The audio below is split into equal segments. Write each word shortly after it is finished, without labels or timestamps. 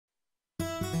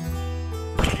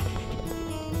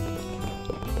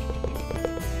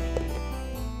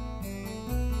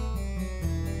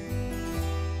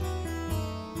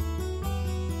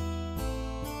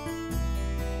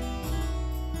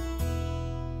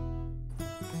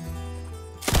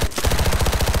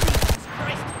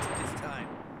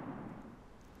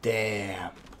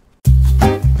Damn.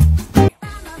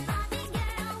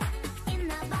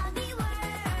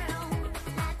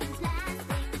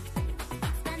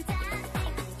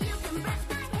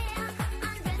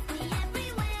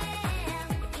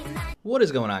 What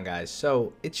is going on, guys?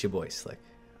 So it's your boy Slick.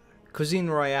 Cuisine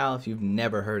Royale, if you've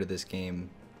never heard of this game,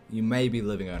 you may be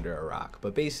living under a rock,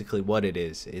 but basically what it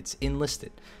is, it's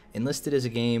Enlisted. Enlisted is a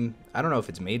game, I don't know if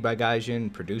it's made by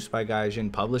Gaijin, produced by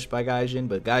Gaijin, published by Gaijin,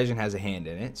 but Gaijin has a hand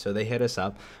in it, so they hit us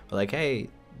up. We're like, hey,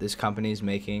 this company's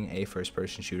making a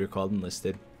first-person shooter called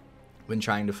Enlisted. Been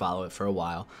trying to follow it for a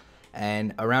while,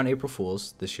 and around April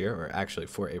Fool's this year, or actually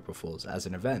for April Fool's as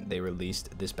an event, they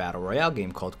released this Battle Royale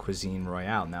game called Cuisine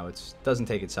Royale. Now, it doesn't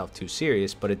take itself too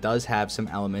serious, but it does have some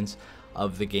elements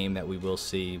of the game that we will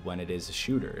see when it is a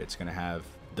shooter. It's going to have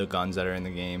the guns that are in the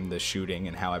game, the shooting,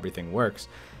 and how everything works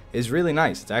is really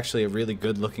nice. It's actually a really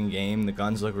good looking game. The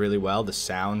guns look really well, the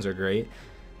sounds are great,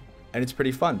 and it's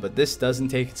pretty fun. But this doesn't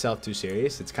take itself too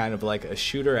serious. It's kind of like a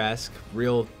shooter-esque,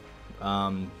 real,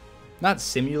 not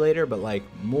simulator, but like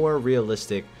more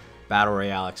realistic Battle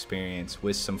Royale experience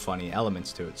with some funny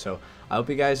elements to it. So I hope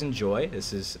you guys enjoy.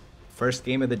 This is first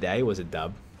game of the day, was a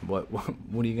dub. What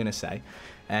are you gonna say?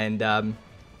 And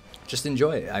just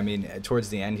enjoy it. I mean, towards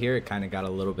the end here, it kind of got a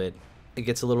little bit, it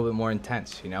gets a little bit more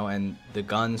intense, you know. And the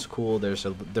gun's cool.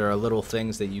 There are little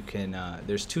things that you can.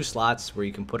 There's 2 slots where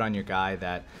you can put on your guy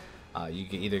that you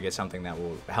can either get something that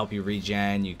will help you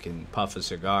regen. You can puff a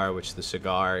cigar, which the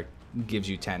cigar gives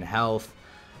you 10 health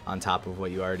on top of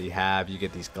what you already have. You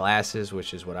get these glasses,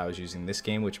 which is what I was using this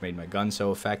game, which made my gun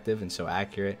so effective and so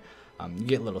accurate. You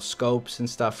get little scopes and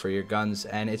stuff for your guns,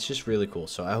 and it's just really cool.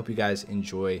 So I hope you guys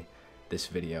enjoy this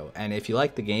video. And if you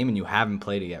like the game and you haven't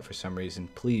played it yet for some reason,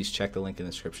 please check the link in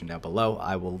the description down below.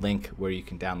 I will link where you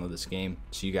can download this game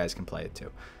so you guys can play it too.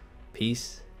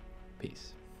 Peace.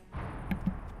 Peace.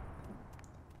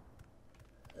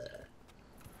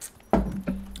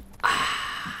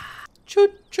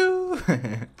 Choo choo.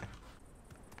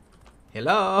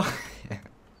 Hello.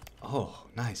 Oh,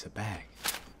 nice, a bag.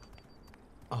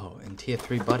 Oh, and tier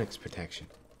 3 buttocks protection.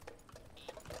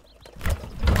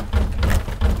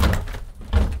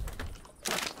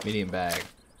 Medium bag.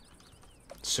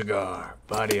 Cigar,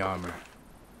 body armor,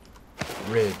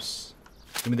 ribs.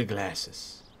 Give me the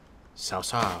glasses.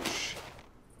 Sausage.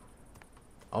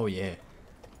 Oh yeah.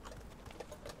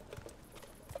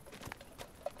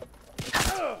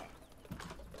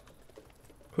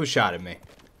 Who shot at me?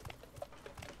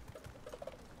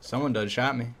 Someone done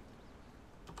shot me.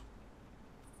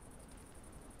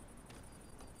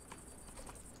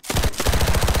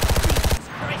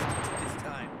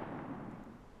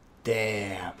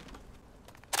 Damn.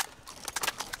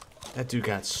 That dude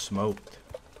got smoked.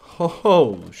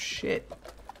 Oh shit.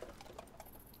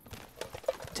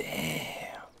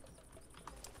 Damn.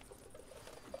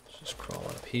 Let's just crawl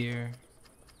up here.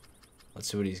 Let's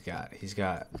see what he's got. He's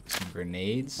got some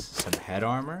grenades, some head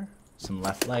armor, some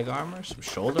left leg armor, some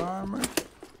shoulder armor,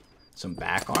 some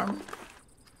back armor,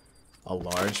 a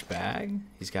large bag.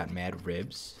 He's got mad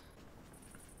ribs.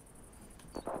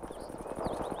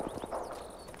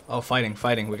 Oh, fighting.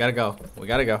 We gotta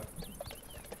go.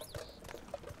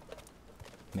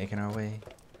 Making our way.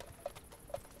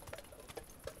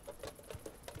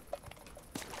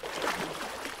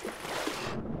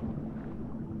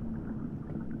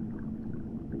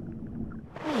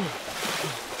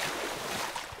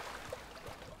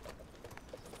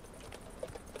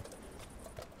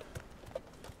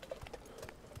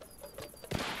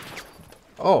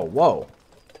 Oh, whoa.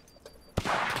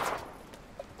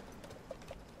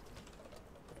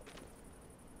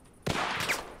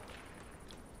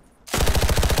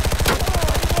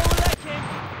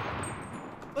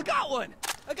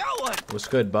 I got one. What's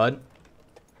good, bud?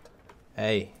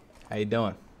 Hey, how you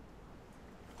doing?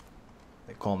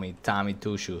 They call me Tommy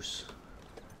Two Shoes.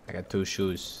 I got 2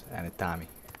 shoes and a Tommy.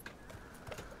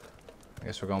 I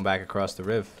guess we're going back across the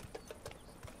riv.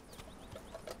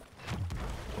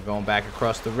 We're going back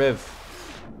across the riv.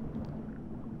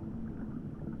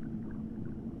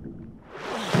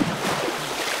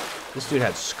 This dude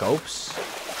had scopes.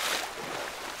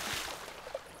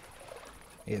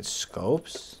 He had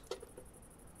scopes.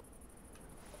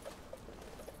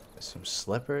 Some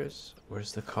slippers.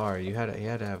 Where's the car? He had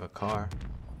to have a car.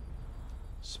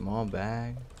 Small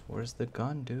bag. Where's the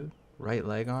gun, dude? Right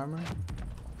leg armor.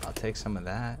 I'll take some of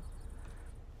that.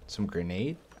 Some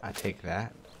grenade. I take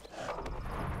that.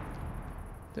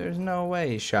 There's no way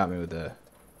he shot me with a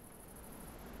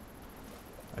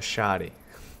shotty.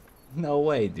 No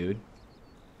way, dude.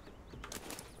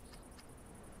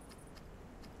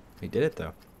 He did it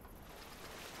though.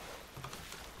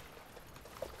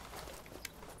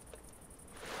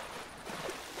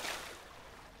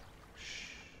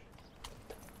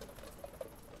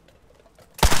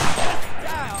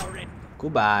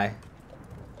 Goodbye.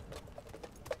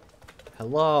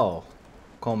 Hello,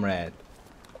 comrade.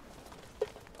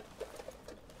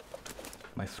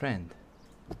 My friend.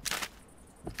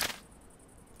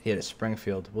 He had a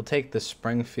Springfield. We'll take the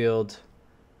Springfield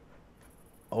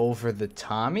over the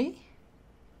Tommy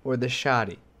or the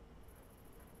Shoddy?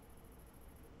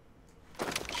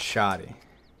 Shoddy.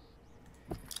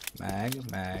 Mag.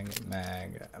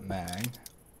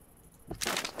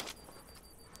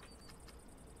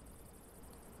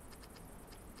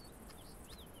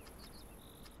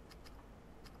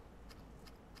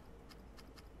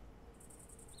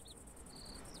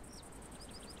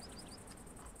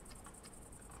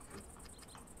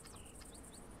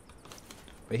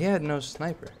 But he had no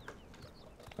sniper.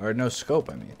 Or no scope,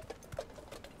 I mean.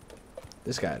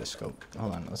 This guy had a scope.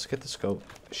 Hold on, let's get the scope.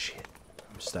 Shit,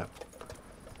 I'm stuck.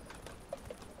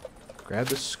 Grab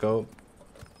the scope.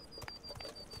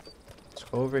 Let's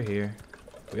go over here.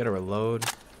 We gotta reload.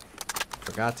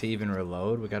 Forgot to even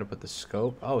reload. We gotta put the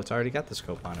scope. Oh, it's already got the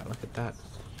scope on it. Look at that.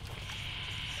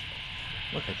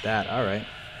 Look at that. Alright.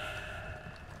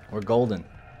 We're golden.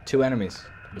 2 enemies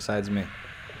besides me.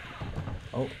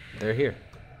 Oh, they're here.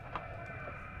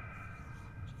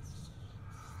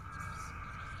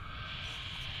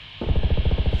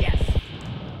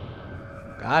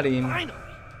 Got him. Finally.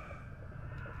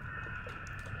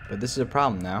 But this is a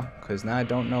problem now, because now I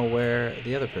don't know where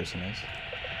the other person is.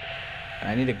 And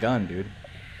I need a gun, dude.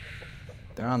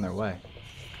 They're on their way.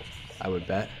 I would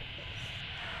bet.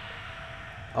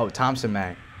 Oh, Thompson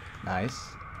mag. Nice.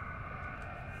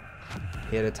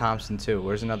 He had a Thompson too.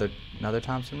 Where's another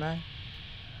Thompson mag?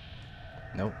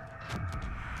 Nope.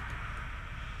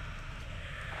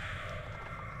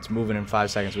 It's moving in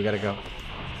 5 seconds. We gotta go.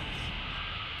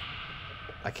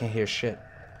 I can't hear shit.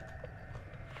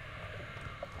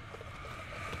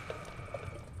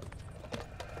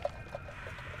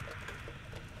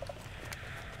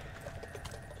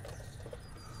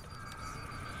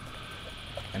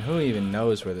 And who even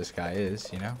knows where this guy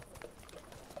is, you know?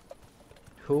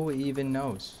 Who even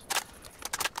knows?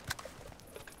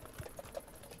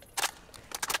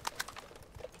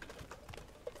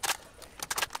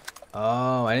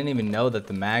 Oh, I didn't even know that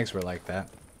the mags were like that.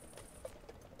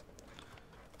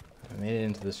 I made it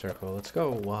into the circle. Let's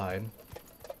go wide.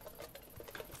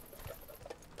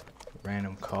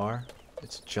 Random car.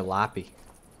 It's Jalopy.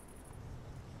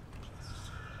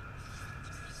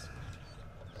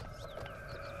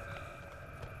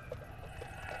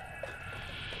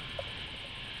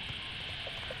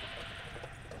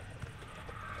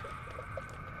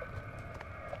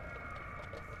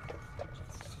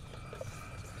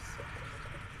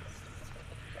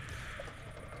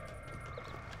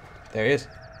 There he is.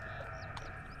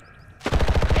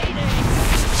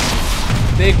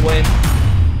 Big win.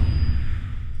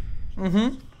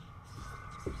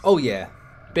 Oh yeah,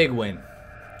 big win.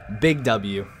 Big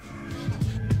W.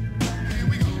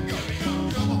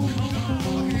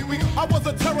 I was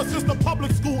a terror since the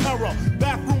public school era.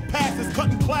 Bathroom passes,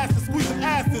 cutting classes, squeezing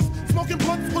asses. Smoking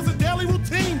blunts was a daily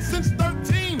routine since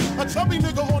 13. A chubby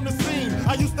nigga on the scene.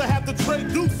 I used to have the tray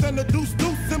deuce and the deuce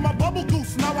in my bubble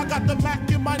goose. Now I got the Mac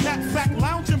in my knapsack,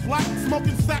 lounging black,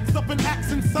 smoking sacks up in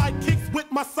axe and sidekicks with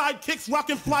my sidekicks,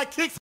 rocking fly kicks.